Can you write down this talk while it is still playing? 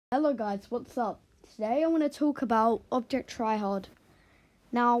Hello guys, what's up? Today I want to talk about Object Tryhard.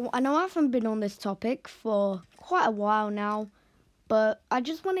 Now, I know I haven't been on this topic for quite a while now, but I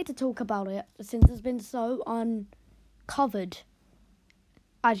just wanted to talk about it since it's been so uncovered,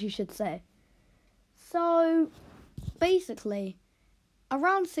 as you should say. So, basically,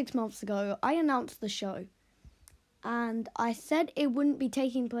 around 6 months ago, I announced the show, and I said it wouldn't be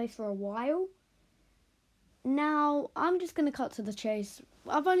taking place for a while. Now, I'm just going to cut to the chase.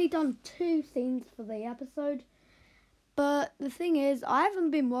 I've only done 2 scenes for the episode, but the thing is, I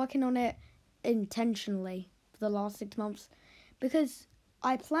haven't been working on it intentionally for the last 6 months because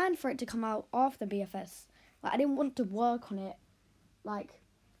I planned for it to come out after BFS. I didn't want to work on it,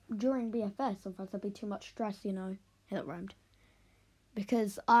 during BFS, otherwise there'd be too much stress, Hey, that rhymed.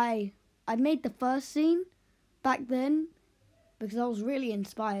 Because I made the first scene back then because I was really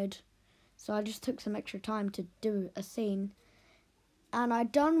inspired. So I just took some extra time to do a scene. And I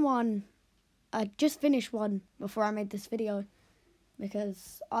just finished one before I made this video.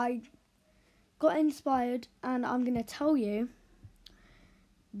 Because I got inspired, and I'm going to tell you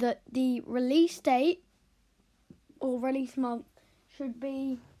that the release date or release month should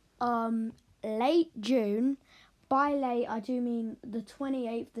be late June. By late, I do mean the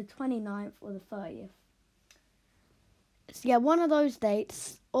 28th, the 29th, or the 30th. So yeah, one of those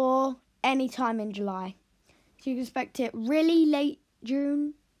dates, or any time in July. So you can expect it really late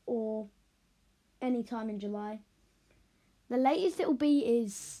June or any time in July. The latest it will be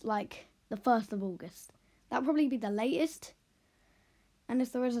is the 1st of August. That'll probably be the latest. And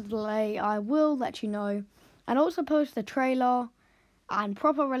if there is a delay, I will let you know. And also post the trailer and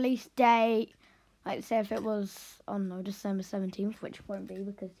proper release date. Like say if it was, December 17th, which won't be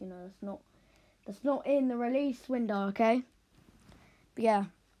because, that's not in the release window, okay? But yeah.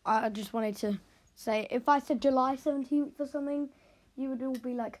 I just wanted to say, if I said July 17th or something, you would all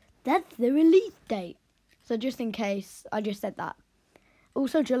be like, that's the release date. So just in case, I just said that.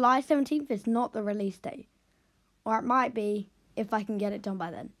 Also, July 17th is not the release date. Or it might be if I can get it done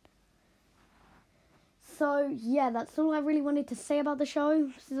by then. So, yeah, that's all I really wanted to say about the show.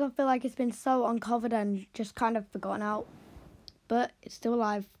 Since I feel like it's been so uncovered and just kind of forgotten out. But it's still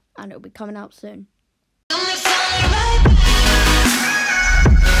alive, and it'll be coming out soon.